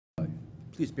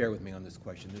Please bear with me on this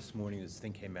question. This morning, this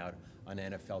thing came out on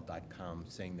NFL.com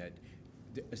saying that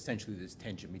essentially there's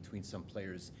tension between some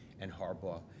players and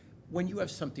Harbaugh. When you have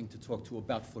something to talk to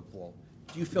about football,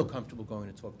 do you feel comfortable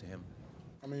going to talk to him?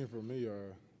 I mean, for me,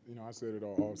 I said it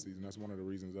all offseason. That's one of the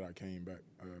reasons that I came back,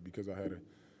 because I had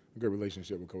a good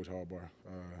relationship with Coach Harbaugh.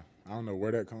 I don't know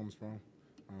where that comes from.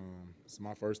 It's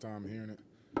my first time hearing it,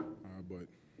 but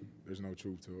there's no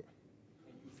truth to it.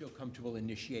 You feel comfortable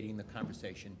initiating the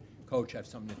conversation? Coach, have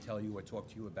something to tell you or talk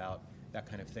to you about, that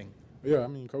kind of thing? Yeah, I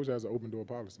mean, Coach has an open door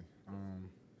policy.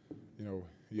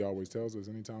 He always tells us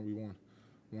anytime we want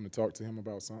to talk to him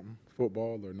about something,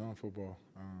 football or non-football,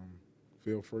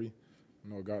 feel free.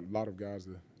 A lot of guys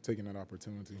are taking that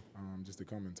opportunity just to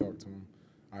come and talk to him.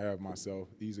 I have myself.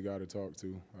 He's a guy to talk to,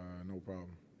 no problem.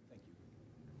 Thank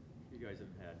you. You guys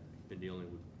have been dealing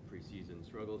with preseason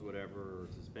struggles, whatever,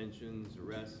 suspensions,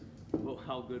 arrests. Well,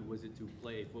 how good was it to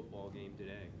play a football game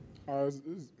today?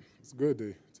 It's good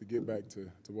to get back to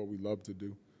what we love to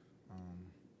do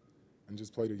and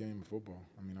just play the game of football.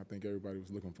 I mean, I think everybody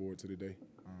was looking forward to today.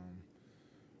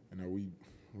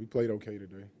 We played okay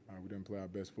today. We didn't play our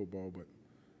best football, but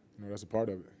that's a part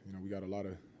of it. We got a lot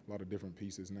of different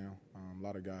pieces now. A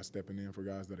lot of guys stepping in for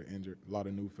guys that are injured. A lot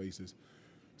of new faces.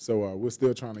 So we're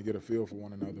still trying to get a feel for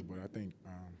one another, but I think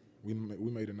we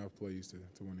made enough plays to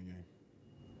win the game.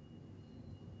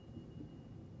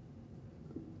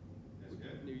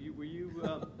 Were you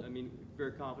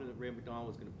very confident that Ray McDonald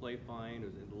was going to play fine?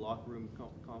 Was in the locker room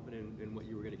confident in what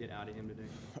you were going to get out of him today?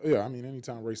 Yeah, I mean,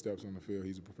 anytime Ray steps on the field,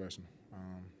 he's a professional.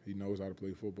 He knows how to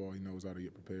play football. He knows how to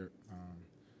get prepared.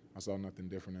 I saw nothing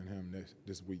different in him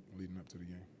this week leading up to the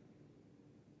game.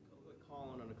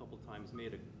 Colin, on a couple times,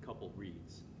 made a couple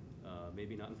reads.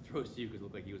 Maybe not in the throws to you because it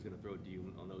looked like he was going to throw to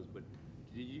you on those, but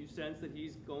did you sense that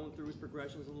he's going through his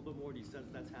progressions a little bit more? Do you sense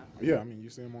that's happening? Yeah, I mean, you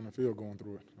see him on the field going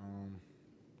through it.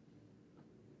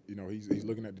 He's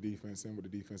looking at the defense, seeing what the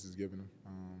defense is giving him,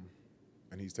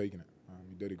 and he's taking it.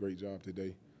 He did a great job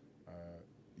today,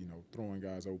 throwing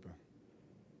guys open.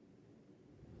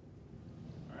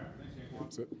 All right, thanks, Anquan.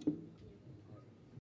 That's it.